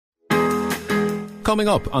Coming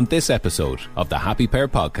up on this episode of the Happy Pear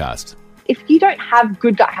Podcast. If you don't have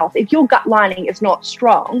good gut health, if your gut lining is not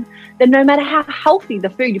strong, then no matter how healthy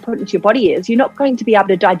the food you put into your body is, you're not going to be able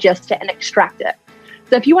to digest it and extract it.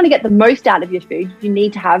 So if you want to get the most out of your food, you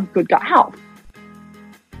need to have good gut health.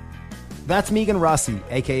 That's Megan Rossi,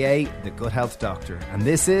 aka the Gut Health Doctor, and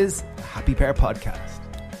this is the Happy Pear Podcast.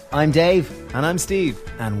 I'm Dave. And I'm Steve.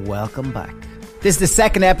 And welcome back. This is the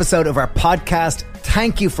second episode of our podcast.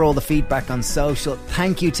 Thank you for all the feedback on social.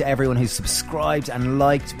 Thank you to everyone who's subscribed and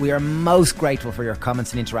liked. We are most grateful for your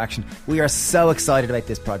comments and interaction. We are so excited about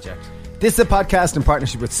this project. This is a podcast in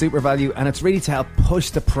partnership with SuperValue, and it's really to help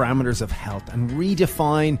push the parameters of health and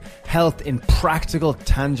redefine health in practical,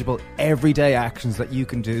 tangible, everyday actions that you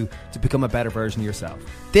can do to become a better version of yourself.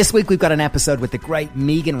 This week we've got an episode with the great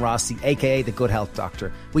Megan Rossi, aka the Gut Health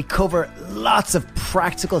Doctor. We cover lots of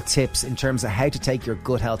practical tips in terms of how to take your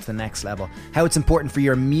gut health to the next level, how it's important for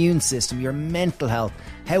your immune system, your mental health,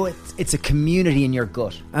 how it's a community in your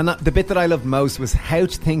gut. And the bit that I loved most was how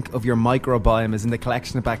to think of your microbiome as in the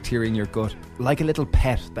collection of bacteria in your gut, like a little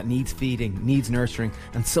pet that needs feeding, needs nurturing,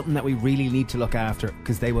 and something that we really need to look after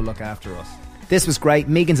because they will look after us. This was great.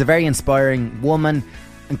 Megan's a very inspiring woman.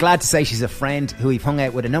 I'm glad to say she's a friend who we've hung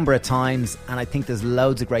out with a number of times, and I think there's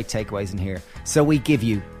loads of great takeaways in here. So we give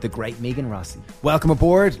you the great Megan Rossi. Welcome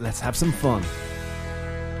aboard. Let's have some fun.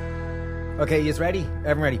 Okay, you ready?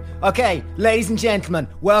 Everyone ready? Okay, ladies and gentlemen,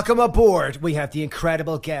 welcome aboard. We have the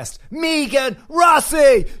incredible guest, Megan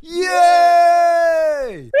Rossi.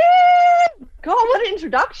 Yay! God, what an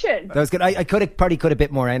introduction. That was good. I could have a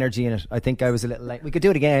bit more energy in it. I think I was a little late. We could do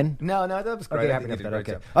it again. No, that was great.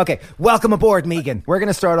 Okay, welcome aboard, Megan. We're going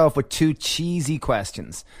to start off with two cheesy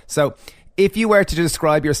questions. So, if you were to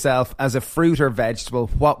describe yourself as a fruit or vegetable,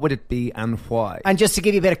 what would it be and why? And just to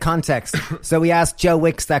give you a bit of context, so we asked Joe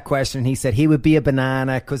Wicks that question, and he said he would be a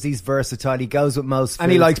banana because he's versatile, he goes with most foods.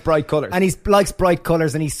 And he likes bright colours. And he likes bright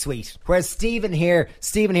colours and he's sweet. Whereas Stephen here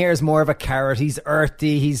is more of a carrot. He's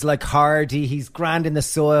earthy, he's like hardy, he's grand in the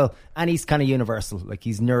soil, and he's kind of universal, like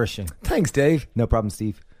he's nourishing. Thanks, Dave. No problem,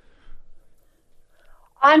 Steve.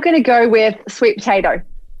 I'm going to go with sweet potato.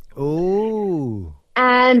 Ooh.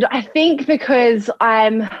 And I think because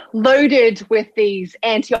I'm loaded with these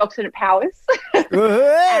antioxidant powers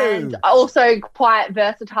and also quite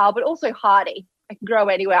versatile, but also hardy. I can grow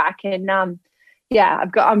anywhere. I can, I'm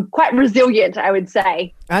quite resilient, I would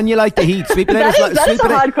say. And you like the heat. Sweet potatoes. That is a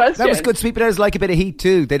hard question. That was good. Sweet potatoes like a bit of heat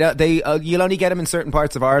too. You'll only get them in certain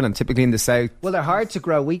parts of Ireland, typically in the south. Well, they're hard to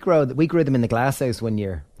grow. We grew them in the glasshouse one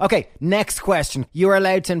year. Okay, next question. You are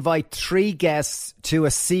allowed to invite 3 guests to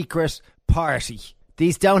a secret party.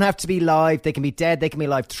 These don't have to be live. They can be dead. They can be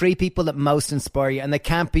live. 3 people that most inspire you, and they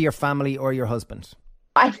can't be your family or your husband.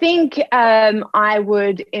 I think I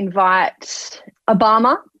would invite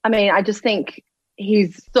Obama. I mean, I just think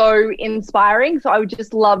he's so inspiring. So I would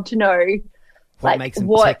just love to know what makes him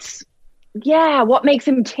tick. Yeah, what makes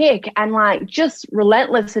him tick, and like just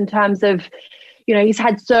relentless in terms of, you know, he's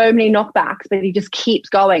had so many knockbacks, but he just keeps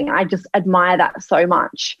going. I just admire that so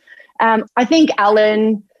much. I think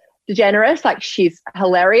Ellen DeGeneres, like she's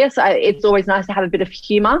hilarious. It's always nice to have a bit of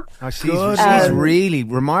humour. Oh, she's really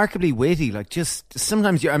remarkably witty. Like just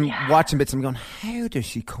sometimes I'm watching bits and I'm going, how does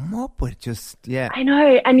she come up with I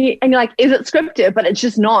know, and you're like, is it scripted? But it's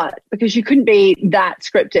just not, because you couldn't be that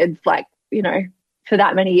scripted, like, you know, for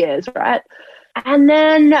that many years, right? And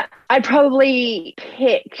then I'd probably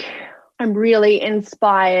pick. I'm really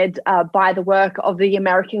inspired by the work of the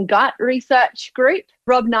American Gut Research Group.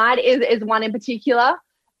 Rob Knight is one in particular.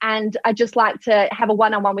 And I'd just like to have a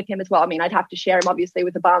one-on-one with him as well. I mean, I'd have to share him, obviously,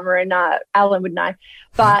 with Obama and Alan, wouldn't I?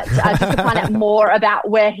 But just to find out more about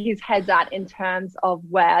where his head's at in terms of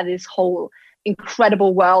where this whole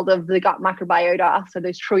incredible world of the gut microbiota, so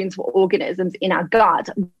those trillions of organisms in our gut,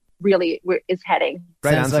 really is heading.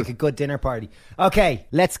 Sounds like a good dinner party. Okay,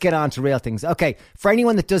 let's get on to real things. Okay, for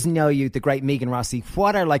anyone that doesn't know you, the great Megan Rossi,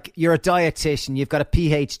 you're a dietitian, you've got a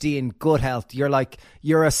PhD in gut health, you're a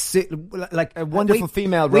wonderful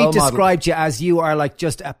female role model. We described you as you are like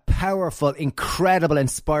just a powerful, incredible,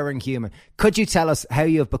 inspiring human. Could you tell us how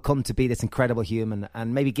you have become to be this incredible human,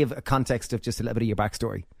 and maybe give a context of just a little bit of your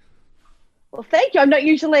backstory? Well, thank you. I'm not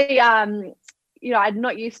usually I'm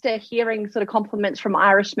not used to hearing sort of compliments from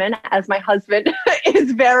Irishmen, as my husband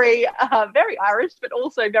is very Irish, but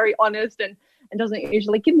also very honest and doesn't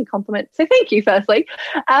usually give me compliments. So thank you, firstly.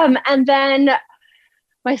 And then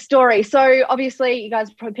my story. So obviously you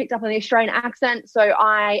guys probably picked up on the Australian accent. So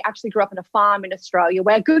I actually grew up on a farm in Australia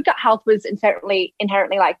where good gut health was inherently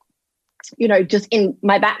like, you know, just in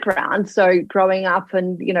my background. So growing up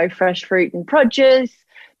and, you know, fresh fruit and produce,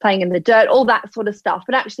 playing in the dirt, all that sort of stuff.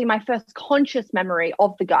 But actually my first conscious memory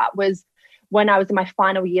of the gut was when I was in my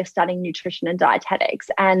final year studying nutrition and dietetics,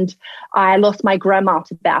 and I lost my grandma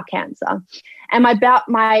to bowel cancer. And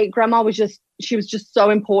my grandma was just so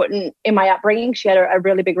important in my upbringing. She had a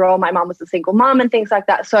really big role. My mom was a single mom and things like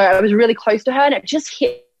that. So I was really close to her, and it just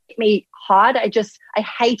hit me hard. I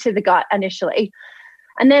hated the gut initially.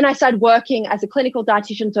 And then I started working as a clinical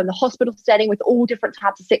dietitian, so in the hospital setting with all different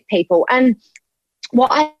types of sick people. And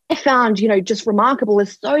what I found, just remarkable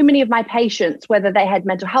is so many of my patients, whether they had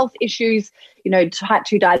mental health issues, type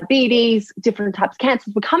 2 diabetes, different types of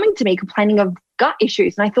cancers, were coming to me complaining of gut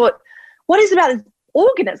issues. And I thought, what is it about this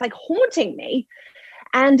organ? It's like haunting me.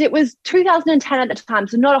 And it was 2010 at the time,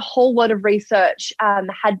 so not a whole lot of research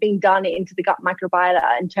had been done into the gut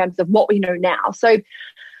microbiota in terms of what we know now. So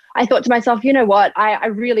I thought to myself, you know what, I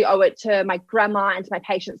really owe it to my grandma and to my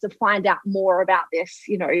patients to find out more about this,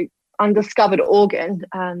 undiscovered organ,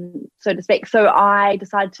 so to speak. So I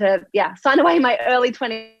decided to, sign away my early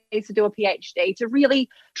 20s to do a PhD to really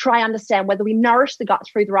try understand whether we nourish the gut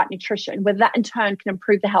through the right nutrition, whether that in turn can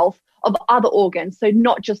improve the health of other organs. So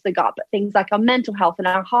not just the gut, but things like our mental health and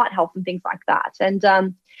our heart health and things like that.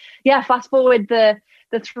 And fast forward the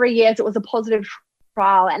 3 years, it was a positive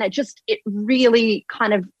trial, and it really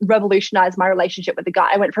kind of revolutionized my relationship with the gut.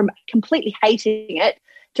 I went from completely hating it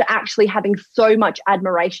to actually having so much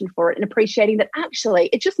admiration for it and appreciating that actually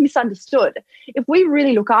it's just misunderstood. If we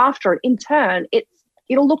really look after it, in turn,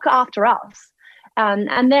 it'll look after us.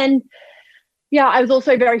 And then, I was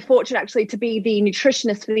also very fortunate actually to be the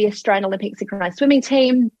nutritionist for the Australian Olympic synchronized swimming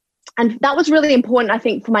team. And that was really important, I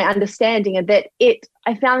think, for my understanding of that.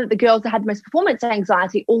 I found that the girls that had the most performance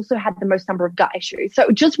anxiety also had the most number of gut issues. So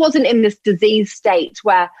it just wasn't in this disease state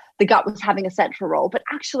where the gut was having a central role, but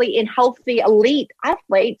actually in healthy elite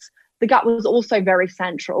athletes, the gut was also very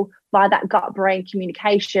central by that gut-brain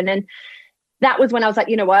communication. And that was when I was like,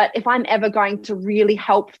 you know what, if I'm ever going to really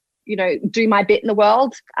help, do my bit in the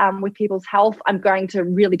world with people's health, I'm going to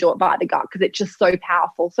really do it via the gut because it's just so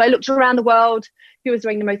powerful. So I looked around the world who was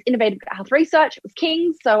doing the most innovative health research. It was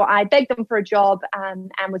King's. So I begged them for a job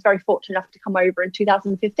and was very fortunate enough to come over in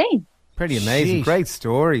 2015. Pretty amazing. Sheesh. Great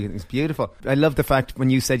story. It's beautiful. I love the fact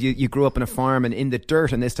when you said you grew up in a farm and in the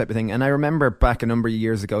dirt and this type of thing. And I remember back a number of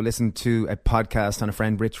years ago listening to a podcast on a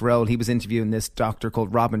friend, Rich Roll. He was interviewing this doctor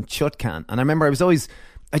called Robin Chutkan. And I remember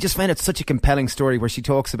I just find it such a compelling story where she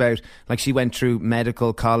talks about, like, she went through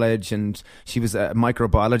medical college and she was a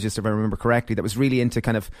microbiologist, if I remember correctly, that was really into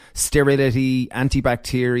kind of sterility,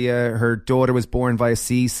 antibacteria. Her daughter was born via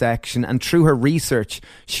C-section, and through her research,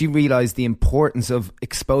 she realized the importance of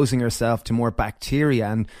exposing herself to more bacteria.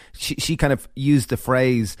 And she kind of used the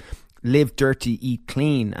phrase, live dirty, eat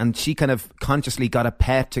clean. And she kind of consciously got a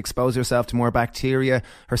pet to expose herself to more bacteria.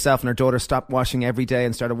 Herself and her daughter stopped washing every day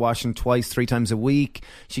and started washing 2-3 times a week.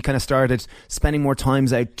 She kind of started spending more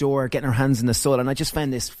times outdoor, getting her hands in the sun. And I just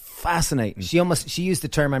found this fascinating. She used the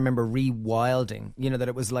term, I remember, rewilding, that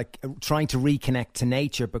it was like trying to reconnect to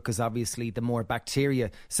nature because obviously the more bacteria.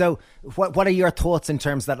 So what are your thoughts in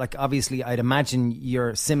terms of that? Like, obviously I'd imagine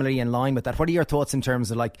you're similarly in line with that. What are your thoughts in terms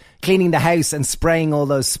of like cleaning the house and spraying all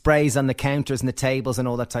those sprays on the counters and the tables and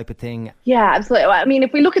all that type of thing? Yeah, absolutely. I mean,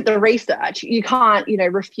 if we look at the research, you can't,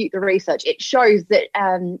 refute the research. It shows that,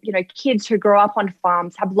 kids who grow up on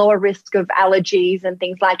farms have lower risk of allergies and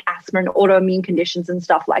things like asthma and autoimmune conditions and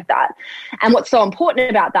stuff like that. And what's so important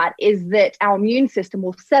about that is that our immune system,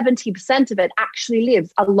 70% of it actually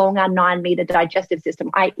lives along our 9-meter digestive system,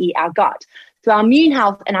 i.e. our gut. So our immune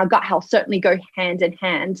health and our gut health certainly go hand in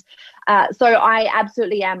hand. So I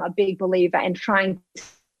absolutely am a big believer in trying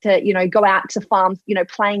to, go out to farms,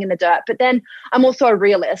 playing in the dirt. But then I'm also a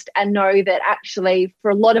realist and know that actually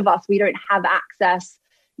for a lot of us, we don't have access,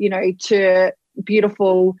 to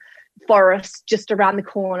beautiful forests just around the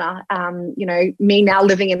corner. Me now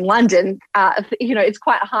living in London, it's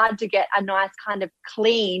quite hard to get a nice kind of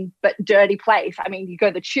clean but dirty place. I mean, you go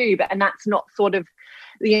to the Tube and that's not sort of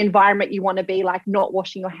the environment you want to be, like not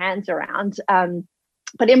washing your hands around.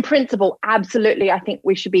 But in principle, absolutely, I think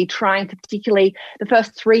we should be trying to, particularly the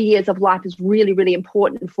first 3 years of life is really, really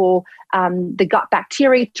important for the gut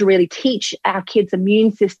bacteria to really teach our kids'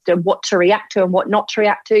 immune system what to react to and what not to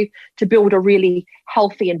react to build a really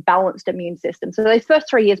healthy and balanced immune system. So those first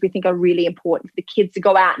 3 years we think are really important for the kids to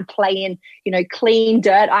go out and play in, clean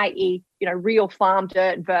dirt, i.e., real farm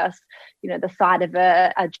dirt versus, the side of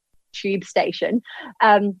a tube station.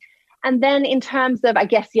 And then in terms of, I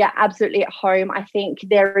guess, absolutely at home, I think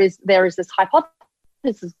there is this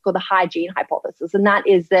hypothesis called the hygiene hypothesis. And that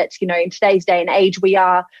is that, in today's day and age, we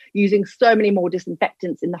are using so many more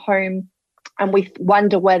disinfectants in the home. And we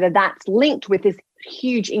wonder whether that's linked with this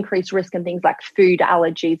huge increased risk in things like food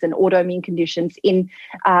allergies and autoimmune conditions in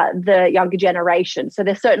the younger generation. So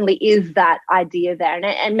there certainly is that idea there,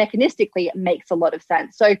 and mechanistically it makes a lot of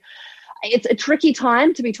sense. So it's a tricky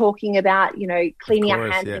time to be talking about, cleaning our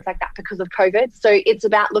hands, things like that, because of COVID. So it's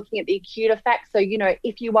about looking at the acute effects. So,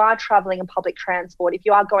 if you are traveling in public transport, if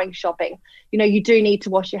you are going shopping, you do need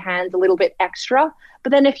to wash your hands a little bit extra.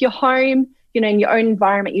 But then if you're home, in your own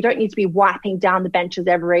environment, you don't need to be wiping down the benches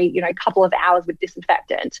every, couple of hours with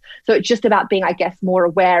disinfectant. So it's just about being, I guess, more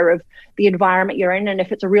aware of the environment you're in. And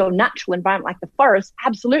if it's a real natural environment like the forest,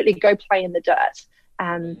 absolutely go play in the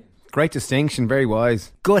dirt. Great distinction, very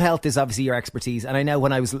wise. Gut health is obviously your expertise. And I know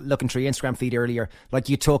when I was looking through your Instagram feed earlier, like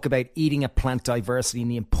you talk about eating a plant diversity and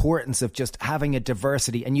the importance of just having a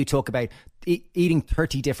diversity. And you talk about eating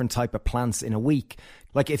 30 different type of plants in a week.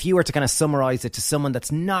 Like if you were to kind of summarize it to someone that's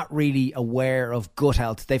not really aware of gut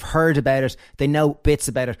health, they've heard about it, they know bits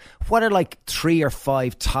about it. What are like 3 or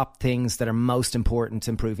 5 top things that are most important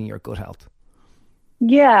to improving your gut health?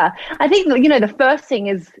 Yeah, I think, the first thing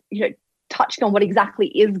is, touching on what exactly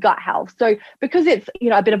is gut health. So because it's,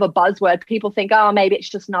 a bit of a buzzword, people think, oh, maybe it's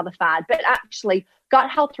just another fad. But actually, gut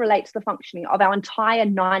health relates to the functioning of our entire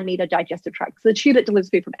 9-meter digestive tract. So the tube that delivers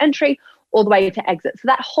food from entry all the way to exit. So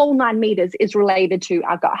that whole 9 meters is related to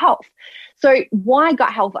our gut health. So why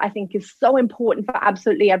gut health, I think, is so important for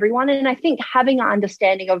absolutely everyone. And I think having an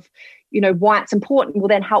understanding of, why it's important will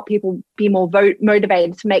then help people be more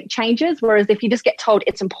motivated to make changes. Whereas if you just get told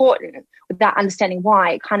it's important without understanding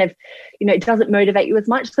why, it kind of, it doesn't motivate you as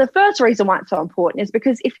much. So the first reason why it's so important is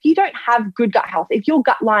because if you don't have good gut health, if your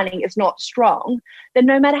gut lining is not strong, then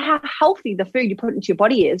no matter how healthy the food you put into your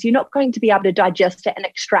body is, you're not going to be able to digest it and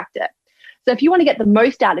extract it. So if you want to get the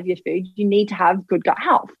most out of your food, you need to have good gut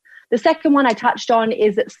health. The second one I touched on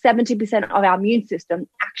is that 70% of our immune system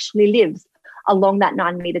actually lives along that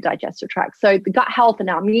 9-meter digestive tract. So the gut health and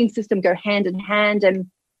our immune system go hand in hand, and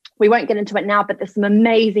we won't get into it now, but there's some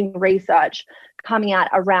amazing research coming out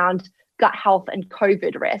around gut health and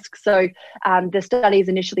COVID risk. So the studies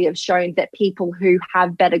initially have shown that people who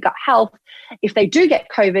have better gut health, if they do get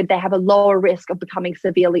COVID, they have a lower risk of becoming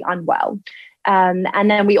severely unwell.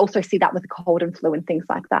 And then we also see that with the cold and flu and things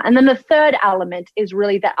like that. And then the third element is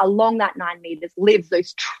really that along that 9 meters lives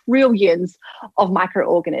those trillions of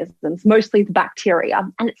microorganisms, mostly the bacteria.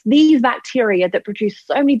 And it's these bacteria that produce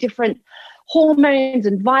so many different hormones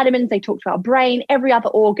and vitamins. They talk to our brain, every other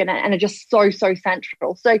organ, and are just so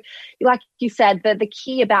central. So like you said, the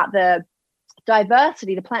key about the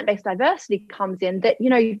diversity, the plant-based diversity comes in that,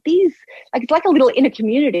 these, like, it's like a little inner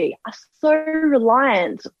community, are so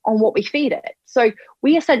reliant on what we feed it. So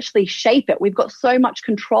we essentially shape it. We've got so much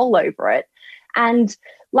control over it. And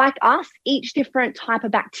like us, each different type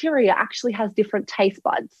of bacteria actually has different taste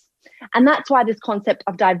buds. And that's why this concept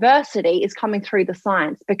of diversity is coming through the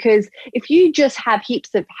science, because if you just have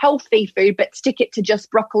heaps of healthy food but stick it to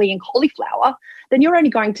just broccoli and cauliflower, then you're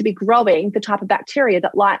only going to be growing the type of bacteria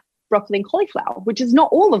that like broccoli and cauliflower, which is not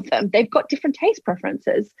all of them. They've got different taste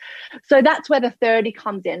preferences. So that's where the 30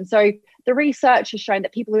 comes in. So the research has shown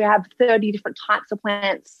that people who have 30 different types of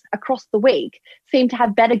plants across the week seem to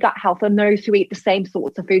have better gut health than those who eat the same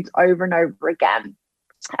sorts of foods over and over again.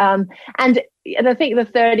 And I think the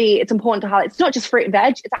 30, it's important to highlight, it's not just fruit and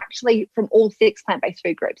veg, it's actually from all 6 plant-based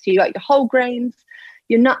food groups. So you got your whole grains,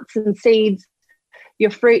 your nuts and seeds,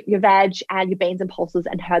 your fruit, your veg, and your beans and pulses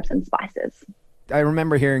and herbs and spices. I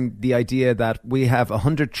remember hearing the idea that we have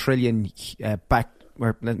 100 trillion we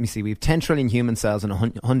have 10 trillion human cells and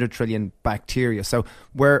 100 trillion bacteria. So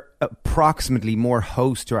we're approximately more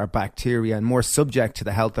host to our bacteria and more subject to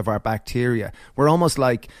the health of our bacteria. We're almost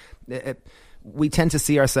like, we tend to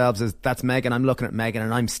see ourselves as, that's Megan, I'm looking at Megan,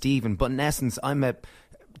 and I'm Stephen. But in essence, I'm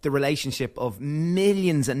the relationship of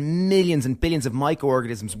millions and millions and billions of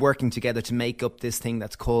microorganisms working together to make up this thing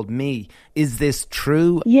that's called me. Is this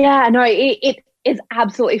true? Yeah, no, it is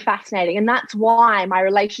absolutely fascinating. And that's why my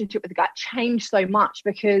relationship with the gut changed so much,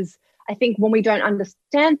 because I think when we don't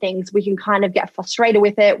understand things, we can kind of get frustrated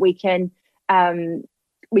with it. We can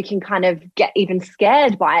kind of get even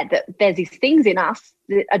scared by it, that there's these things in us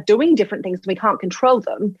that are doing different things and we can't control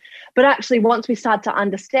them. But actually, once we start to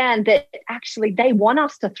understand that actually they want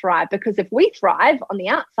us to thrive, because if we thrive on the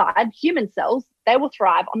outside, human cells, they will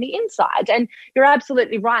thrive on the inside. And you're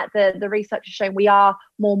absolutely right. The research has shown we are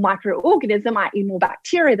more microorganism, i.e. more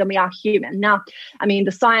bacteria than we are human. Now, I mean,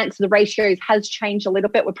 the science, the ratios has changed a little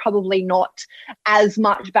bit. We're probably not as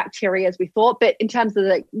much bacteria as we thought, but in terms of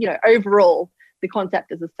the, overall, the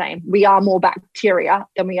concept is the same. We are more bacteria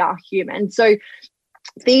than we are human. So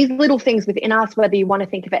these little things within us, whether you want to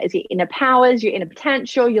think of it as your inner powers, your inner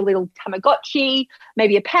potential, your little Tamagotchi,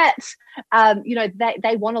 maybe a pet,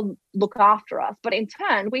 they want to look after us. But in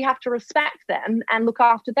turn, we have to respect them and look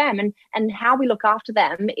after them. And how we look after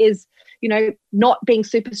them is, not being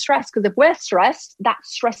super stressed. Because if we're stressed, that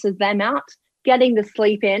stresses them out. Getting the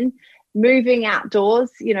sleep in, moving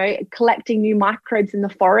outdoors, collecting new microbes in the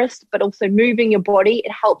forest, but also moving your body.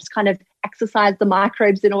 It helps kind of exercise the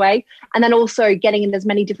microbes in a way. And then also getting in as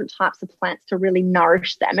many different types of plants to really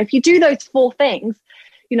nourish them. If you do those 4 things,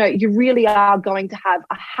 you really are going to have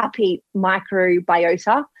a happy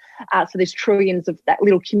microbiota. So there's trillions of that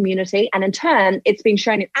little community. And in turn, it's been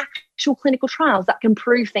shown in actual clinical trials that can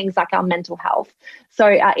prove things like our mental health. So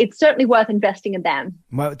it's certainly worth investing in them.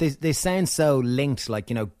 Well, they sound so linked,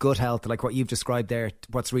 like, gut health, like what you've described there.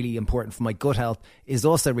 What's really important for my gut health is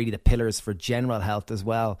also really the pillars for general health as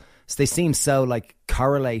well. So they seem so like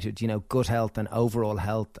correlated, gut health and overall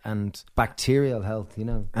health and bacterial health,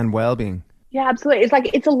 and well-being. Yeah, absolutely.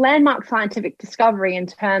 It's a landmark scientific discovery in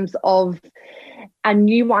terms of a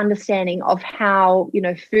new understanding of how,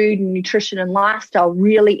 food and nutrition and lifestyle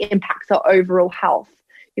really impacts our overall health.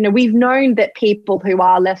 We've known that people who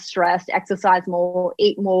are less stressed, exercise more,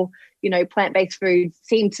 eat more, plant-based foods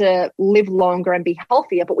seem to live longer and be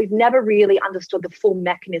healthier, but we've never really understood the full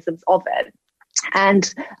mechanisms of it.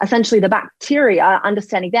 And essentially the bacteria,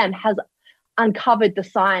 understanding them, has uncovered the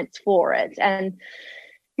science for it. And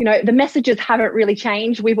the messages haven't really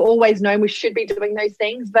changed. We've always known we should be doing those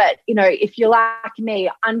things. But, if you're like me,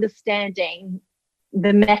 understanding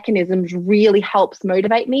the mechanisms really helps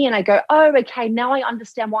motivate me. And I go, oh, okay, now I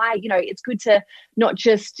understand why, it's good to not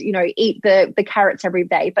just, eat the carrots every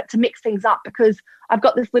day, but to mix things up, because I've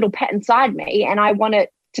got this little pet inside me and I want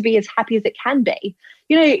it to be as happy as it can be.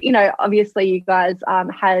 Obviously you guys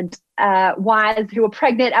had wives who were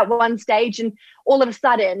pregnant at one stage, and all of a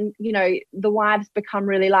sudden, the wives become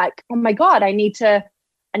really like, oh my God, I need to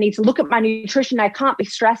look at my nutrition. I can't be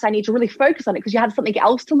stressed. I need to really focus on it, because you have something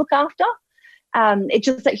else to look after. It's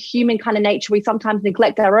just that human kind of nature. We sometimes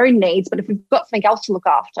neglect our own needs, but if we've got something else to look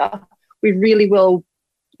after, we really will,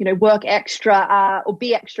 work extra or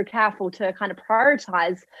be extra careful to kind of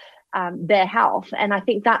prioritize their health. And I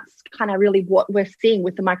think that's kind of really what we're seeing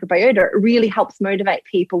with the microbiota. It really helps motivate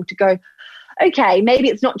people to go, okay, maybe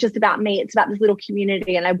it's not just about me, it's about this little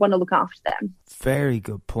community and I want to look after them. Very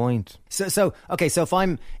good point. So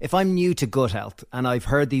if I'm new to gut health and I've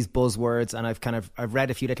heard these buzzwords and I've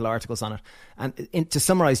read a few little articles on it, and to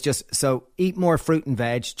summarize, just so eat more fruit and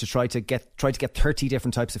veg to try to get 30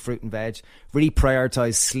 different types of fruit and veg. Really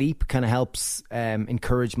prioritize sleep, kind of helps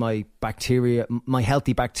encourage my bacteria, my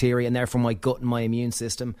healthy bacteria, and therefore my gut and my immune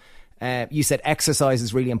system. You said exercise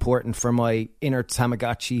is really important for my inner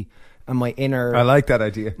Tamagotchi and my inner... I like that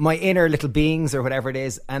idea. My inner little beings, or whatever it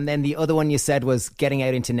is. And then the other one you said was getting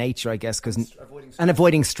out into nature, I guess,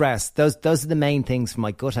 avoiding stress. Those are the main things for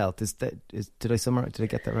my gut health. Did I summarize? Did I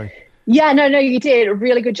get that right? Yeah, no, you did a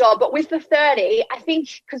really good job. But with the 30, I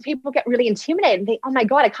think because people get really intimidated and think, oh my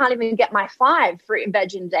God, I can't even get my 5 fruit and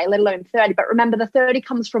veg in a day, let alone 30. But remember, the 30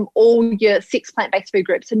 comes from all your 6 plant-based food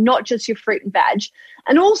groups, and not just your fruit and veg.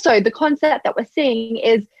 And also the concept that we're seeing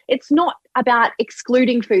is it's not about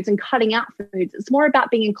excluding foods and cutting out foods. It's more about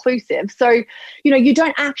being inclusive. So, you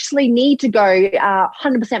don't actually need to go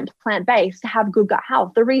 100% plant-based to have good gut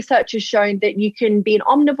health. The research has shown that you can be an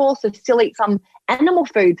omnivore, so still eat some animal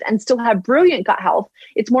foods and still have brilliant gut health.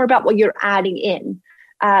 It's more about what you're adding in.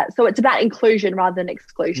 So it's about inclusion rather than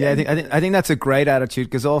exclusion. Yeah, I think that's a great attitude,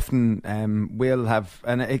 because often we'll have,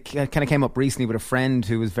 and it kind of came up recently with a friend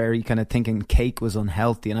who was very kind of thinking cake was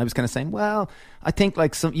unhealthy, and I was kind of saying, well, I think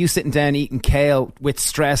like you sitting down eating kale with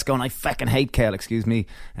stress, going, I fucking hate kale, excuse me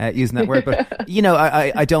using that word, but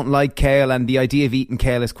I don't like kale, and the idea of eating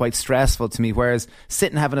kale is quite stressful to me, whereas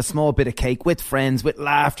sitting having a small bit of cake with friends, with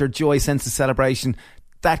laughter, joy, sense of celebration,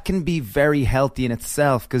 that can be very healthy in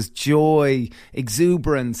itself, because joy,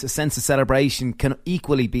 exuberance, a sense of celebration can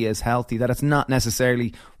equally be as healthy. That it's not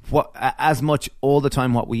necessarily as much all the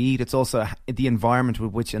time what we eat. It's also the environment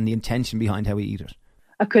with which and the intention behind how we eat it.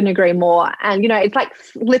 I couldn't agree more. And, it's like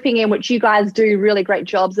slipping in, which you guys do really great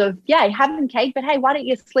jobs of, having cake, but hey, why don't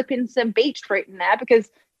you slip in some beetroot in there?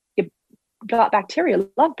 Because your gut bacteria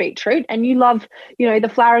love beetroot, and you love,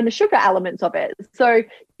 the flour and the sugar elements of it. So,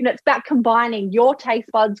 it's about combining your taste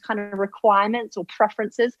buds kind of requirements or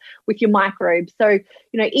preferences with your microbes. So,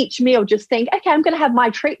 each meal, just think, okay, I'm going to have my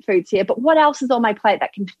treat foods here, but what else is on my plate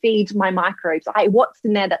that can feed my microbes? What's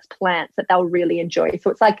in there that's plants that they'll really enjoy? So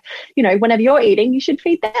it's like, whenever you're eating, you should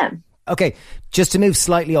feed them. Okay, just to move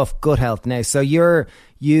slightly off gut health now. So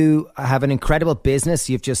you have an incredible business.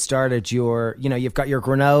 You've just started you've got your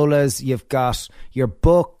granolas, you've got your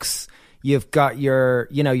books, you've got your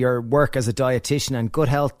work as a dietitian and gut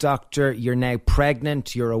health doctor. You're now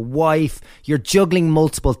pregnant. You're a wife. You're juggling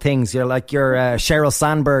multiple things. You're like your Sheryl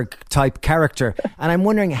Sandberg type character. And I'm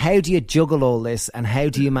wondering, how do you juggle all this, and how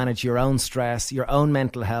do you manage your own stress, your own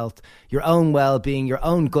mental health, your own well-being, your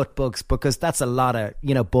own gut bugs? Because that's a lot of,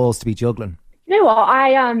 balls to be juggling. You know what?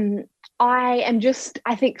 I am just,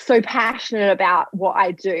 I think, so passionate about what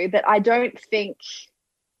I do that I don't think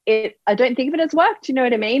of it as work. Do you know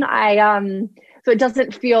what I mean? So it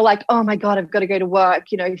doesn't feel like, oh my God, I've got to go to work,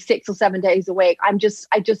 6 or 7 days a week. I just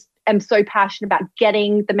am so passionate about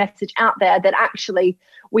getting the message out there that actually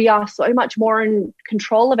we are so much more in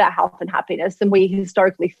control of our health and happiness than we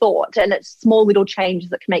historically thought. And it's small little changes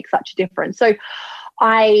that can make such a difference. So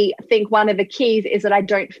I think one of the keys is that I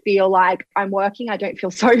don't feel like I'm working. I don't feel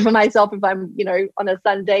sorry for myself if I'm, on a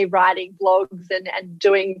Sunday writing blogs and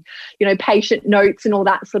doing, patient notes and all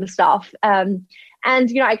that sort of stuff. And,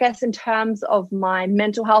 I guess in terms of my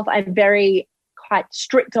mental health, I'm quite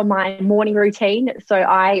strict on my morning routine. So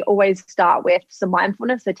I always start with some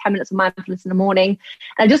mindfulness, so 10 minutes of mindfulness in the morning.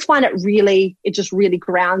 And I just find it just really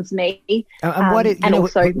grounds me. And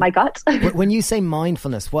also my gut. When you say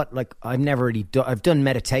mindfulness, I've never really I've done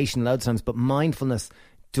meditation loads of times, but mindfulness,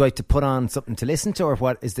 do I have to put on something to listen to, or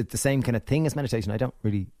what? Is it the same kind of thing as meditation? I don't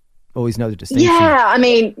really always know the distinction. Yeah, I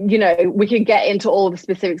mean, we could get into all the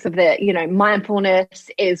specifics of it. Mindfulness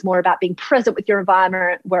is more about being present with your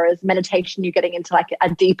environment, whereas meditation, you're getting into like a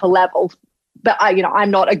deeper level. But I'm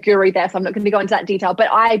not a guru there, so I'm not going to go into that detail. But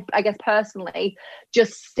I guess personally,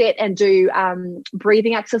 just sit and do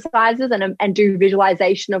breathing exercises and do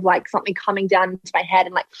visualization of like something coming down into my head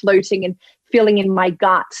and like floating and feeling in my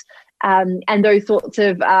gut. And those sorts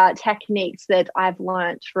of techniques that I've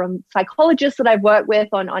learned from psychologists that I've worked with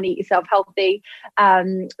on Eat Yourself Healthy.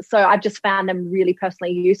 So I've just found them really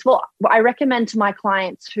personally useful. What I recommend to my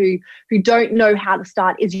clients who don't know how to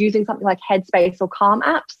start is using something like Headspace or Calm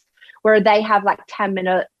apps, where they have like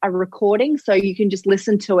 10-minute recording. So you can just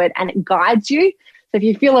listen to it and it guides you. So if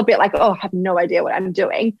you feel a bit like, oh, I have no idea what I'm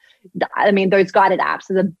doing, I mean, those guided apps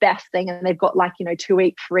are the best thing. And they've got like,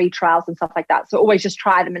 2-week free trials and stuff like that. So always just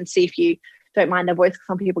try them and see if you don't mind their voice.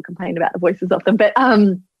 Some people complain about the voices of them, but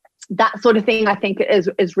that sort of thing I think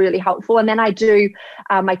is really helpful. And then I do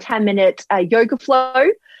my 10-minute yoga flow.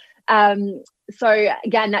 So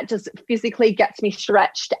again, that just physically gets me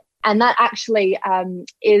stretched. And that actually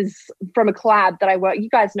is from a collab that I work. You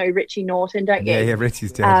guys know Richie Norton, don't you? Yeah,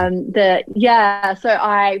 Richie's dead. So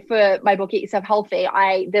for my book, Eat Yourself Healthy,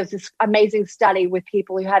 there's this amazing study with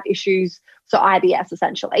people who have issues, so IBS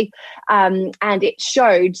essentially. And it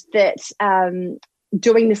showed that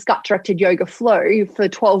doing this gut-directed yoga flow for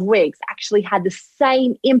 12 weeks actually had the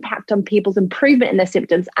same impact on people's improvement in their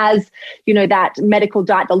symptoms as, that medical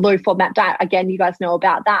diet, the low FODMAP diet. Again, you guys know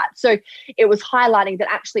about that. So it was highlighting that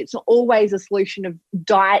actually it's not always a solution of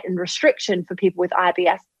diet and restriction for people with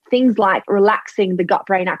IBS. Things like relaxing the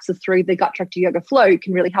gut-brain axis through the gut-directed yoga flow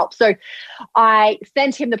can really help. So I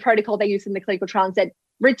sent him the protocol they use in the clinical trial and said,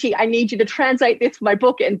 Richie, I need you to translate this for my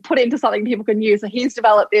book and put it into something people can use. So he's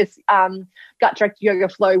developed this gut-directed yoga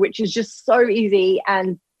flow, which is just so easy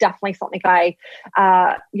and definitely something I,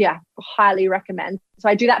 highly recommend. So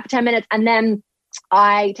I do that for 10 minutes and then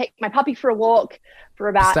I take my puppy for a walk for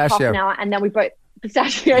about half an hour and then we both...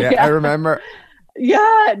 Pistachio, yeah. I remember.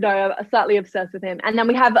 Yeah, no, I'm slightly obsessed with him. And then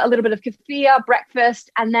we have a little bit of kefir,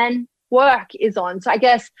 breakfast, and then work is on. So I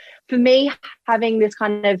guess for me, having this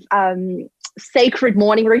kind of sacred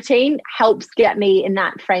morning routine helps get me in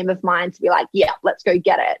that frame of mind to be like, yeah, let's go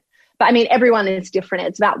get it. But I mean, everyone is different.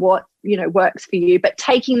 It's about what, works for you. But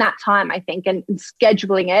taking that time, I think, and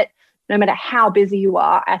scheduling it, no matter how busy you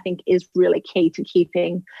are, I think is really key to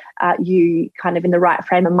keeping you kind of in the right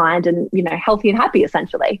frame of mind and, healthy and happy,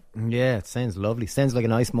 essentially. Yeah, it sounds lovely. Sounds like a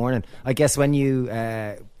nice morning. I guess when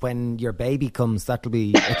when your baby comes, that'll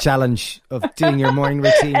be a challenge of doing your morning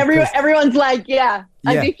routine. Everyone's like, yeah.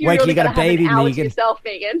 I think you're really going to have an hour to yourself,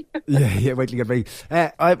 Megan. Yeah, wait till you get a baby.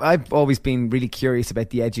 I've always been really curious about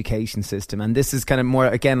the education system. And this is kind of more,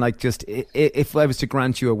 again, like just if I was to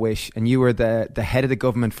grant you a wish and you were the head of the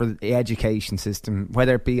government for the education system,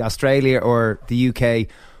 whether it be Australia or the UK,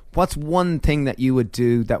 what's one thing that you would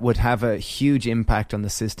do that would have a huge impact on the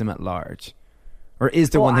system at large? Or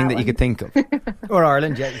is there one thing that you could think of? Or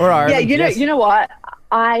Ireland, yeah. Or Ireland, yeah, you know what?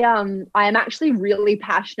 I am actually really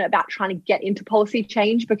passionate about trying to get into policy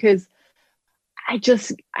change because I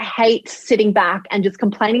hate sitting back and just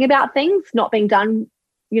complaining about things not being done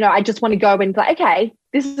I just want to go and be like, okay,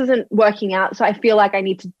 this isn't working out. So I feel like I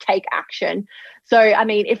need to take action. So, I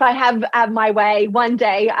mean, if I have my way one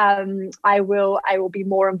day, I will be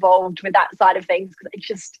more involved with that side of things,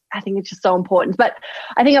 because I think it's just so important. But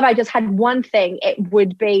I think if I just had one thing, it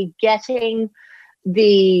would be getting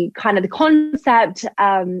the concept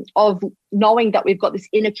of knowing that we've got this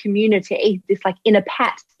inner community, this like inner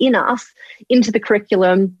pet in us, into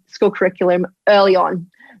the school curriculum early on.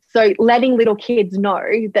 So letting little kids know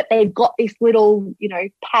that they've got this little,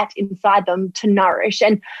 pet inside them to nourish.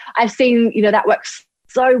 And I've seen, that works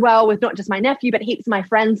so well with not just my nephew, but heaps of my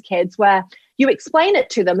friends' kids, where you explain it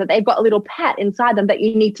to them that they've got a little pet inside them that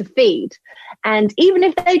you need to feed. And even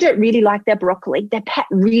if they don't really like their broccoli, their pet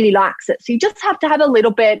really likes it. So you just have to have a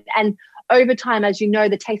little bit. And over time, as you know,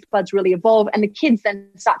 the taste buds really evolve, and the kids then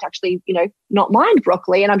start to actually, not mind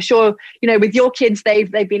broccoli. And I'm sure, with your kids, they've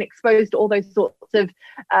been exposed to all those sorts of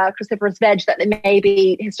cruciferous veg that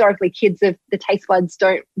maybe historically kids of the taste buds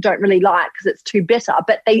don't really like because it's too bitter,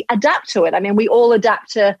 but they adapt to it. I mean, we all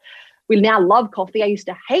adapt to. We now love coffee. I used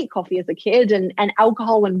to hate coffee as a kid, and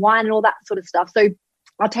alcohol and wine and all that sort of stuff. So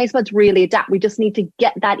our taste buds really adapt. We just need to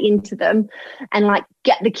get that into them and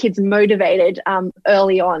get the kids motivated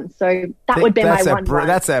early on. So that would be my one.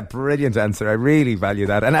 That's a brilliant answer. I really value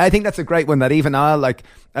that. And I think that's a great one that even I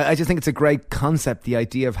just think it's a great concept, the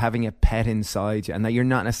idea of having a pet inside you, and that you're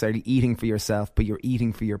not necessarily eating for yourself, but you're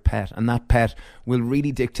eating for your pet. And that pet will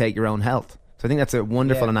really dictate your own health. So I think that's a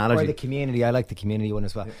wonderful analogy. Or the community. I like the community one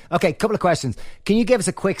as well. Okay, couple of questions. Can you give us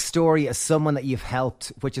a quick story of someone that you've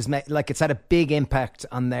helped, which is it's had a big impact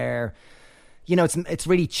on their, it's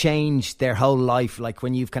really changed their whole life, like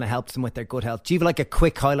when you've kind of helped them with their gut health? Do you have a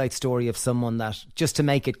quick highlight story of someone that, just to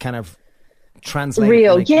make it kind of translate?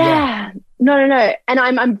 Real, yeah. No. And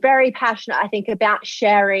I'm very passionate, I think, about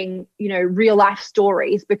sharing, real life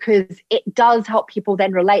stories, because it does help people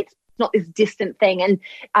then relate. Not this distant thing.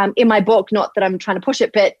 And in my book, not that I'm trying to push it,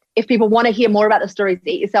 but if people want to hear more about the stories,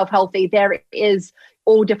 Eat Yourself Healthy, there is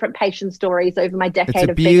all different patient stories over my decade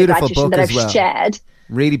of being a dietitian that I've shared.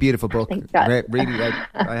 Really beautiful book. Really,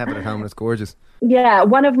 I have it at home and it's gorgeous. Yeah,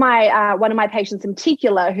 one of my patients in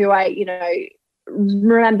particular, who I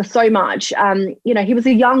remember so much. He was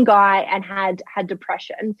a young guy and had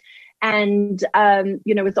depression. And,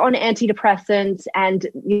 was on antidepressants, and,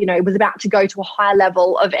 was about to go to a high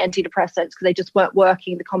level of antidepressants because they just weren't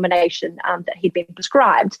working, the combination that he'd been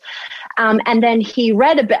prescribed. And then he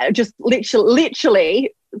read about, just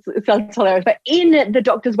literally, it sounds hilarious, but in the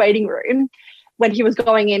doctor's waiting room, when he was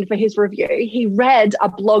going in for his review, he read a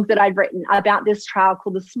blog that I'd written about this trial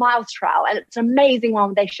called the SMILES trial. And it's an amazing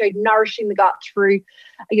one. They showed nourishing the gut through,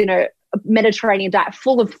 a Mediterranean diet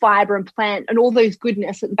full of fiber and plant and all those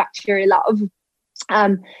goodness that the bacteria love.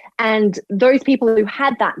 And those people who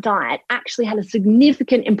had that diet actually had a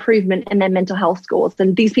significant improvement in their mental health scores.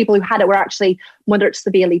 And these people who had it were actually moderate to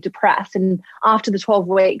severely depressed. And after the 12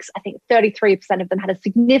 weeks, I think 33% of them had a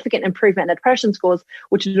significant improvement in their depression scores,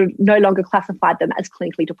 which no longer classified them as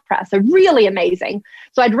clinically depressed. So really amazing.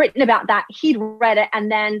 So I'd written about that. He'd read it,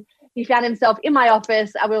 and then he found himself in my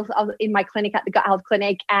office. I was in my clinic at the Gut Health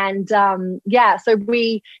Clinic. And so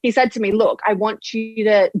he said to me, look, I want you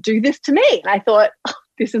to do this to me. And I thought,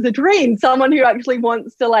 this is a dream. Someone who actually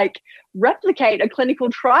wants to replicate a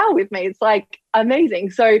clinical trial with me. It's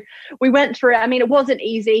amazing. So we went through, it wasn't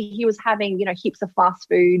easy. He was having, heaps of fast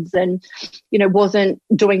foods and, wasn't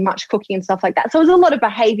doing much cooking and stuff like that. So it was a lot of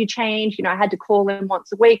behavior change. I had to call him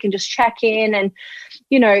once a week and just check in. And,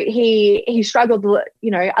 he struggled,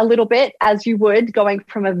 a little bit, as you would, going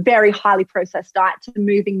from a very highly processed diet to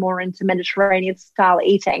moving more into Mediterranean style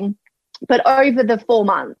eating. But over the 4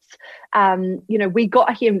 months, we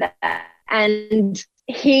got him there, and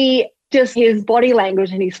his body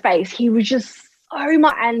language and his face, he was just so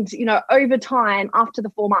much. And, over time, after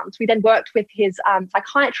the 4 months, we then worked with his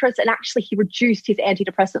psychiatrist, and actually he reduced his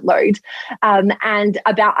antidepressant load. And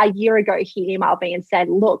about a year ago, he emailed me and said,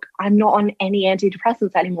 look, I'm not on any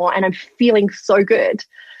antidepressants anymore, and I'm feeling so good.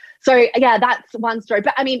 So, yeah, that's one story.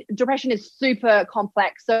 But, depression is super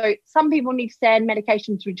complex. So some people need to stay on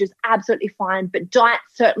medications, which is absolutely fine. But diet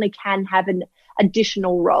certainly can have an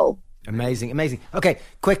additional role. Amazing. Okay,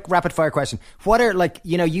 quick rapid fire question. What are,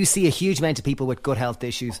 you see a huge amount of people with gut health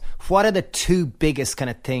issues. What are the two biggest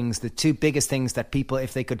things that people,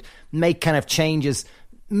 if they could make kind of changes,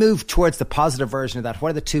 move towards the positive version of that? What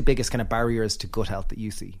are the two biggest kind of barriers to gut health that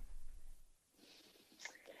you see?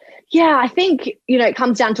 Yeah, I think, it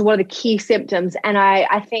comes down to what are the key symptoms. And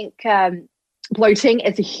I think, bloating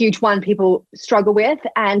is a huge one people struggle with.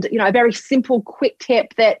 And, a very simple, quick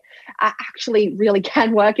tip that actually really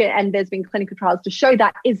can work, and there's been clinical trials to show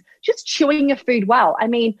that, is just chewing your food well. I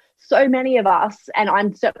mean, so many of us, and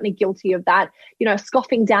I'm certainly guilty of that,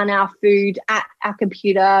 scoffing down our food at our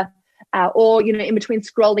computer, or, in between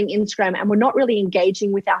scrolling Instagram, and we're not really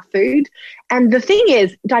engaging with our food. And the thing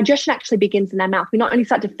is, digestion actually begins in our mouth. We not only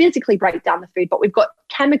start to physically break down the food, but we've got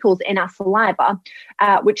chemicals in our saliva,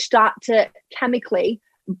 which start to chemically,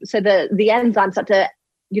 so the enzymes start to,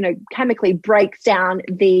 chemically break down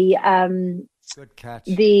the good catch.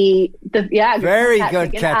 Very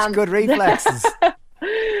good catch. Good reflexes.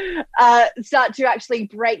 Start to actually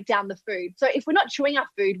break down the food. So if we're not chewing our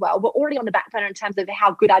food well, we're already on the back burner in terms of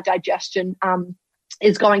how good our digestion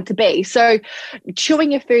is going to be. So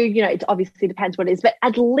chewing your food, it obviously depends what it is, but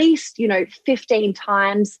at least, 15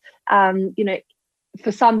 times,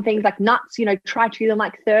 for some things like nuts, try to chew them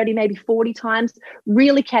like 30, maybe 40 times,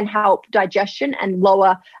 really can help digestion and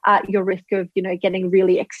lower your risk of, getting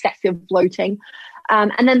really excessive bloating.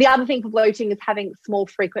 And then the other thing for bloating is having small,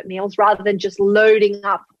 frequent meals rather than just loading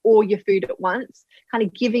up all your food at once, kind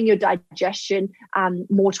of giving your digestion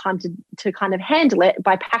more time to kind of handle it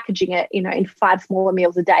by packaging it, in 5 smaller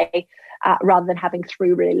meals a day rather than having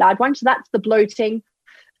 3 really large ones. So that's the bloating.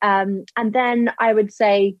 And then I would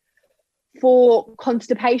say for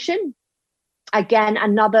constipation, again,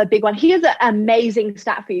 another big one. Here's an amazing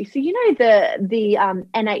stat for you. So, the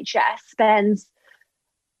NHS spends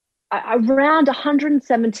around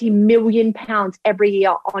 170 million pounds every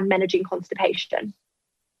year on managing constipation.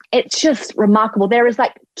 It's just remarkable. There is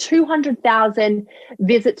like 200,000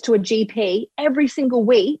 visits to a GP every single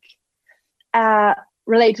week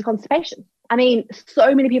related to constipation. I mean,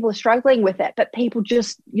 so many people are struggling with it, but people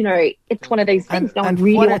just, it's one of these things. No one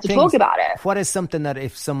really wants to talk about it. What is something that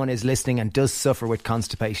if someone is listening and does suffer with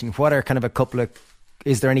constipation, what are kind of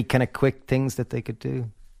is there any kind of quick things that they could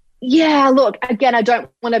do? Yeah, look, again, I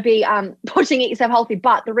don't want to be pushing Eat Yourself Healthy,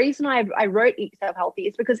 but the reason I wrote Eat Yourself Healthy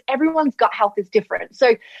is because everyone's gut health is different.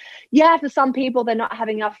 So, yeah, for some people, they're not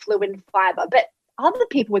having enough fluid and fiber, but other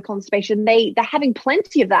people with constipation, they're having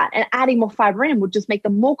plenty of that, and adding more fiber in would just make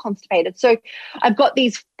them more constipated. So I've got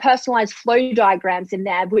these personalized flow diagrams in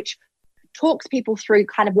there, which talks people through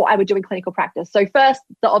kind of what I would do in clinical practice. So first,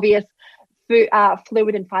 the obvious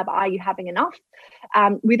fluid and fiber. Are you having enough?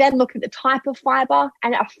 We then look at the type of fiber,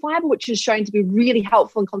 and a fiber which is shown to be really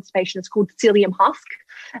helpful in constipation is called psyllium husk.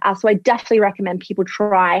 So I definitely recommend people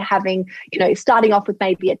try having, starting off with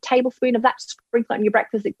maybe a tablespoon of that, sprinkle on your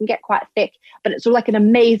breakfast. It can get quite thick, but it's like an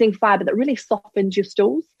amazing fiber that really softens your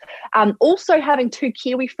stools. Also, having 2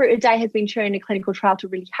 kiwi fruit a day has been shown in a clinical trial to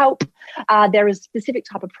really help. There is a specific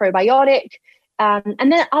type of probiotic.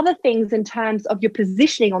 And then other things in terms of your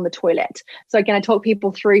positioning on the toilet. So again, I talk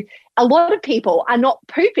people through, a lot of people are not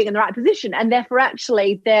pooping in the right position, and therefore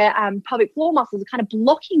actually their pelvic floor muscles are kind of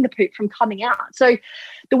blocking the poop from coming out. So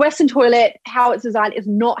the Western toilet, how it's designed, is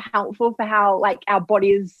not helpful for how our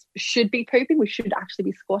bodies should be pooping. We should actually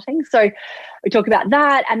be squatting. So we talk about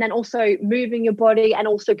that, and then also moving your body, and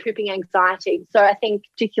also pooping anxiety. So I think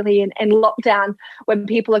particularly in lockdown, when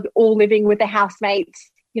people are all living with their housemates,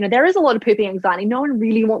 there is a lot of pooping anxiety. No one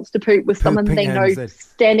really wants to poop with someone they know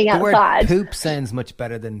standing outside. The word poop sounds much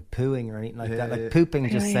better than pooing or anything like that. Like pooping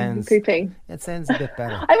just sounds... Pooping. It sounds a bit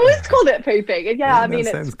better. I've always called it pooping. Yeah, I mean,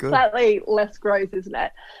 it's good. Slightly less gross, isn't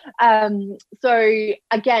it? So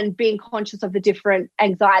again, being conscious of the different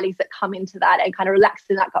anxieties that come into that, and kind of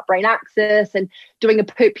relaxing that gut-brain axis, and doing a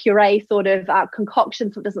poop puree sort of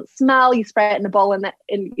concoction so it doesn't smell. You spray it in the bowl and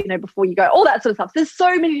before you go, all that sort of stuff. There's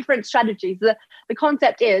so many different strategies. The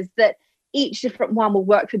concept is that each different one will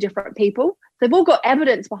work for different people. They've all got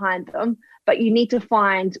evidence behind them, but you need to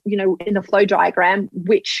find, in the flow diagram,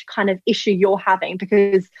 which kind of issue you're having,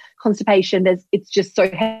 because constipation, it's just so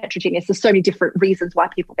heterogeneous. There's so many different reasons why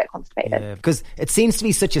people get constipated. Yeah, because it seems to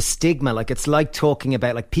be such a stigma. Like, it's like talking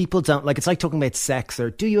about, people don't, it's like talking about sex,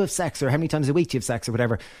 or do you have sex, or how many times a week do you have sex, or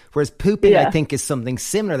whatever. Whereas pooping, I think, is something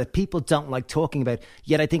similar that people don't like talking about.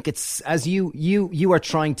 Yet I think it's, as you are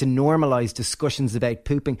trying to normalize discussions about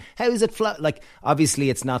pooping. How is it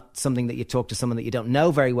obviously it's not something that you talk to someone that you don't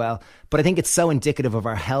know very well, but I think it's so indicative of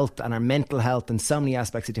our health and our mental health and so many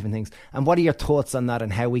aspects of different things. And what are your thoughts on that,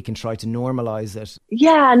 and how we can try to normalize it?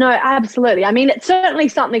 Yeah, no, absolutely. I mean, it's certainly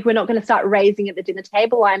something we're not going to start raising at the dinner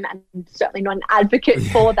table. I'm certainly not an advocate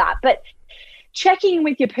for that. But checking in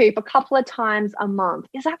with your poop a couple of times a month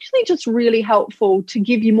is actually just really helpful to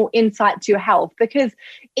give you more insight to your health, because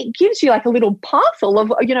it gives you like a little parcel of,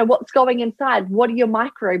 what's going inside. What are your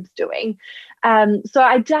microbes doing? So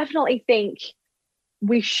I definitely think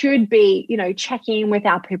we should be, checking in with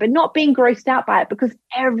our poop and not being grossed out by it, because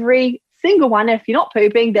every single one, if you're not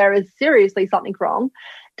pooping, there is seriously something wrong,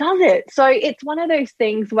 does it? So it's one of those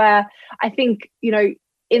things where I think,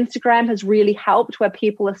 Instagram has really helped, where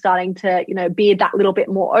people are starting to, be that little bit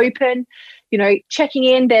more open, checking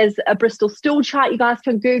in. There's a Bristol stool chart you guys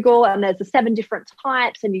can Google, and there's the 7 different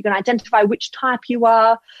types, and you can identify which type you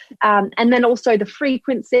are. And then also the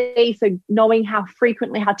frequency. So knowing how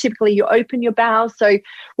typically you open your bowels. So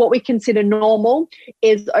what we consider normal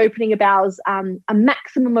is opening your bowels a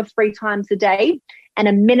maximum of 3 times a day and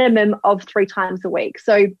a minimum of 3 times a week.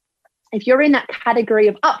 So if you're in that category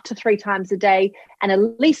of up to 3 times a day and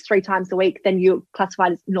at least 3 times a week, then you're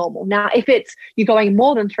classified as normal. Now, if you're going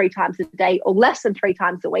more than 3 times a day or less than 3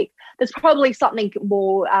 times a week, there's probably something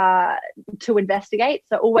more to investigate.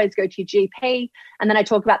 So always go to your GP. And then I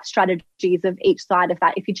talk about the strategies of each side of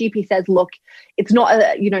that. If your GP says, look, it's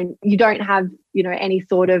not, you don't have, any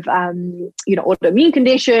sort of, autoimmune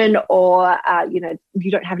condition, or,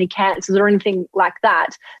 you don't have any cancers or anything like that,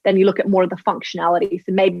 then you look at more of the functionality.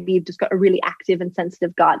 So maybe you've just got a really active and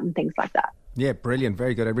sensitive gut and things like that. Yeah, brilliant.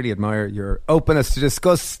 Very good. I really admire your openness to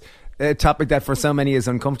discuss a topic that for so many is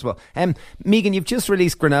uncomfortable. Megan, you've just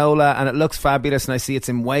released granola and it looks fabulous, and I see it's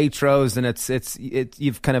in Waitrose, and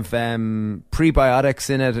you've kind of prebiotics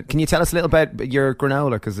in it. Can you tell us a little about your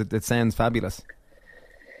granola, because it sounds fabulous?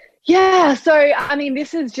 Yeah, so I mean,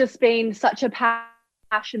 this has just been such a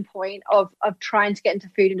passion point of trying to get into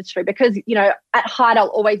food industry, because at heart I'll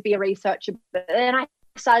always be a researcher, but then I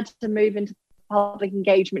decided to move into public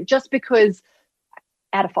engagement just because,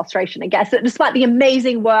 out of frustration, I guess, that despite the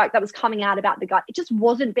amazing work that was coming out about the gut, it just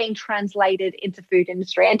wasn't being translated into food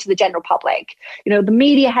industry and to the general public. The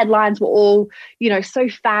media headlines were all, so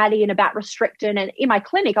fatty and about restricting. And in my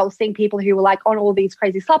clinic, I was seeing people who were like on all these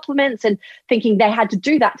crazy supplements and thinking they had to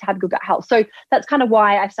do that to have good gut health. So that's kind of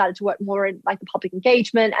why I started to work more in like the public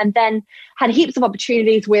engagement, and then had heaps of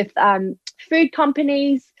opportunities with food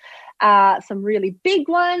companies, some really big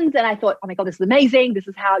ones. And I thought, oh my God, this is amazing. This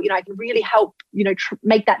is how, I can really help,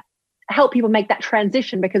 help people make that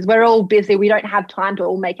transition, because we're all busy. We don't have time to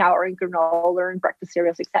all make our own granola and breakfast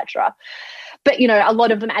cereals, etc. But, a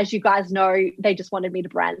lot of them, as you guys know, they just wanted me to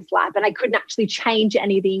brand slab, and I couldn't actually change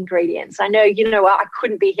any of the ingredients. I know, I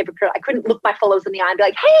couldn't be a hypocrite. I couldn't look my followers in the eye and be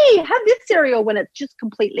like, hey, have this cereal, when it's just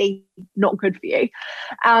completely not good for you.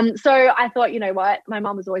 So I thought, what, my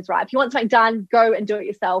mum was always right. If you want something done, go and do it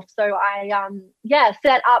yourself. So I,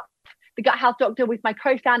 set up the Gut Health Doctor with my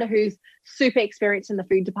co-founder, who's super experienced in the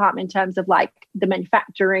food department in terms of like the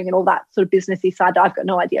manufacturing and all that sort of businessy side that I've got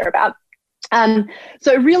no idea about.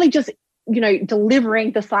 So really just,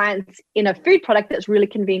 delivering the science in a food product that's really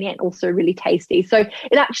convenient, also really tasty. So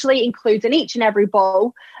it actually includes in each and every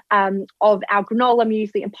bowl of our granola,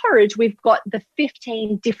 muesli and porridge, we've got the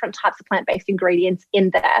 15 different types of plant-based ingredients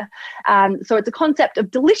in there. So it's a concept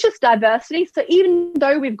of delicious diversity. So even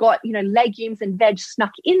though we've got, legumes and veg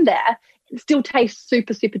snuck in there, it still tastes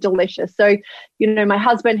super, super delicious. So, my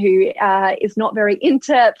husband, who is not very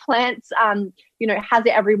into plants, has it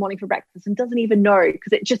every morning for breakfast and doesn't even know,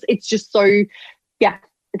 because it's just so,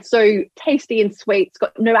 it's so tasty and sweet. It's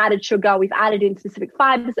got no added sugar. We've added in specific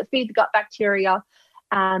fibers that feed the gut bacteria.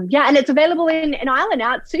 And it's available in Ireland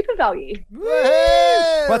now at super value.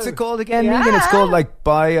 What's it called again, Megan? It's called like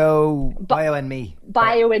Bio and Me.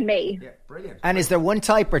 Bio and Me. Yeah, brilliant. And is there one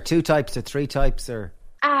type or 2 types or 3 types or?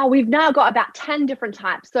 We've now got about 10 different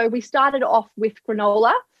types. So we started off with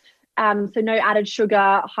granola. So no added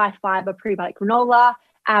sugar, high fiber, prebiotic granola.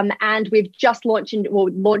 And we've just launching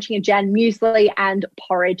in Jan muesli and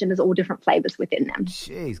porridge, and there's all different flavors within them.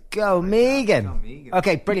 Jeez, go Megan.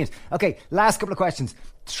 Okay, brilliant. Okay, last couple of questions.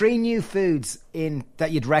 3 new foods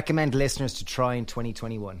that you'd recommend listeners to try in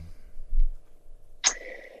 2021.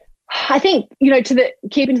 I think,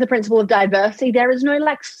 keeping to the principle of diversity, there is no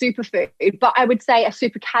like superfood, but I would say a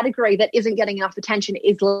super category that isn't getting enough attention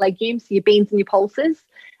is legumes, your beans and your pulses.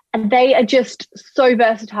 And they are just so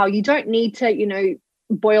versatile. You don't need to,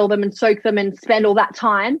 boil them and soak them and spend all that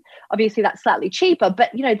time. Obviously that's slightly cheaper,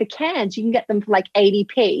 but the cans, you can get them for like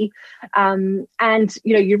 80p. And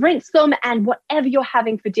you rinse them, and whatever you're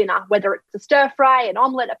having for dinner, whether it's a stir fry, an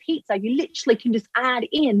omelette, a pizza, you literally can just add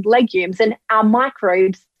in legumes. And our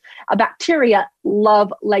microbes, our bacteria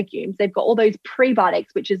love legumes. They've got all those prebiotics,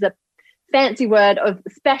 which is a fancy word of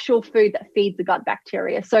special food that feeds the gut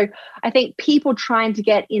bacteria. So I think people trying to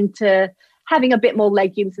get into having a bit more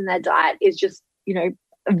legumes in their diet is just,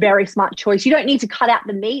 a very smart choice. You don't need to cut out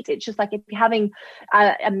the meat. It's just like if you're having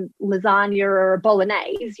a lasagna or a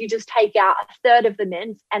bolognese, you just take out a third of the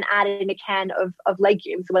mince and add in a can of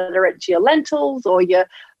legumes, whether it's your lentils or your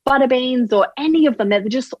butter beans or any of them. They're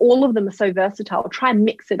just, all of them are so versatile. Try and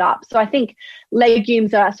mix it up. So I think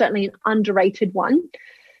legumes are certainly an underrated one.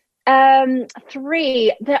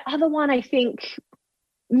 3, the other one, I think,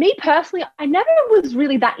 me personally, I never was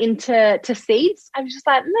really that into seeds. I was just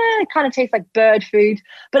like, it kind of tastes like bird food.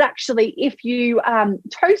 But actually, if you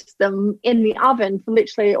toast them in the oven for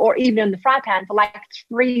literally, or even in the fry pan for like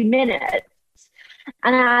 3 minutes,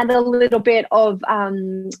 and add a little bit of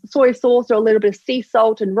soy sauce or a little bit of sea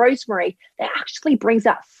salt and rosemary, that actually brings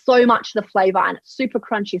out so much of the flavor, and it's super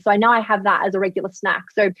crunchy. So I know I have that as a regular snack.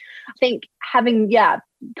 So I think having,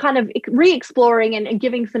 kind of re-exploring and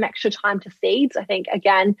giving some extra time to seeds. I think,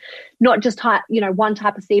 again, not just one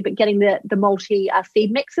type of seed, but getting the multi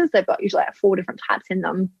seed mixes. They've got usually like 4 different types in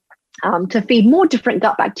them to feed more different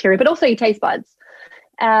gut bacteria, but also your taste buds.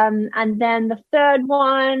 And then the third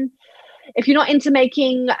one, if you're not into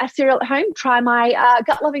making a cereal at home, try my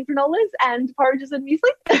gut-loving granolas and porridges and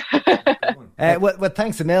muesli. Well,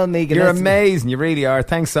 thanks a million, Megan. You're amazing. You really are.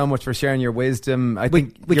 Thanks so much for sharing your wisdom. I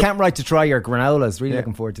think we can't wait to try your granolas. Really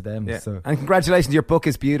looking forward to them. Yeah. So. And congratulations, your book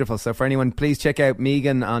is beautiful. So for anyone, please check out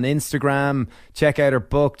Megan on Instagram. Check out her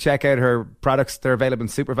book. Check out her products. They're available in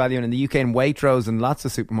Super Value and in the UK in Waitrose and lots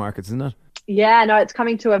of supermarkets, isn't it? Yeah, no, it's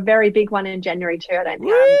coming to a very big one in January too. I don't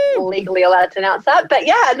think I'm legally allowed to announce that. But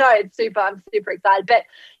yeah, no, I'm super excited. But,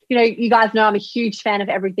 you guys know I'm a huge fan of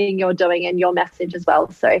everything you're doing and your message as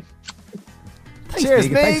well. So cheers,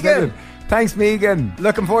 Megan. Thanks, Megan.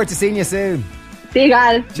 Looking forward to seeing you soon. See you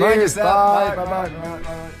guys. Cheers. Bye.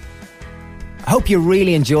 Bye. I hope you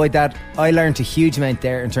really enjoyed that. I learned a huge amount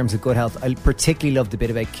there in terms of gut health. I particularly loved the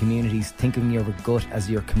bit about communities, thinking of your gut as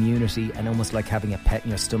your community and almost like having a pet in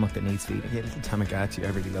your stomach that needs feeding. Yeah, little Tamagotchi. I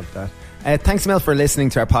really love that. Thanks, Mel, for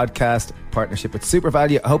listening to our podcast partnership with Super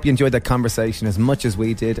Value. I hope you enjoyed that conversation as much as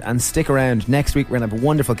we did. And stick around. Next week, we're going to have a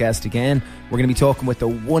wonderful guest again. We're going to be talking with the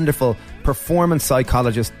wonderful performance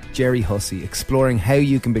psychologist, Jerry Hussey, exploring how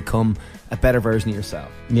you can become a better version of yourself.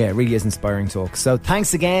 Yeah, it really is inspiring talk. So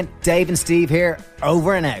thanks again. Dave and Steve here,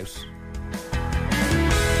 over and out.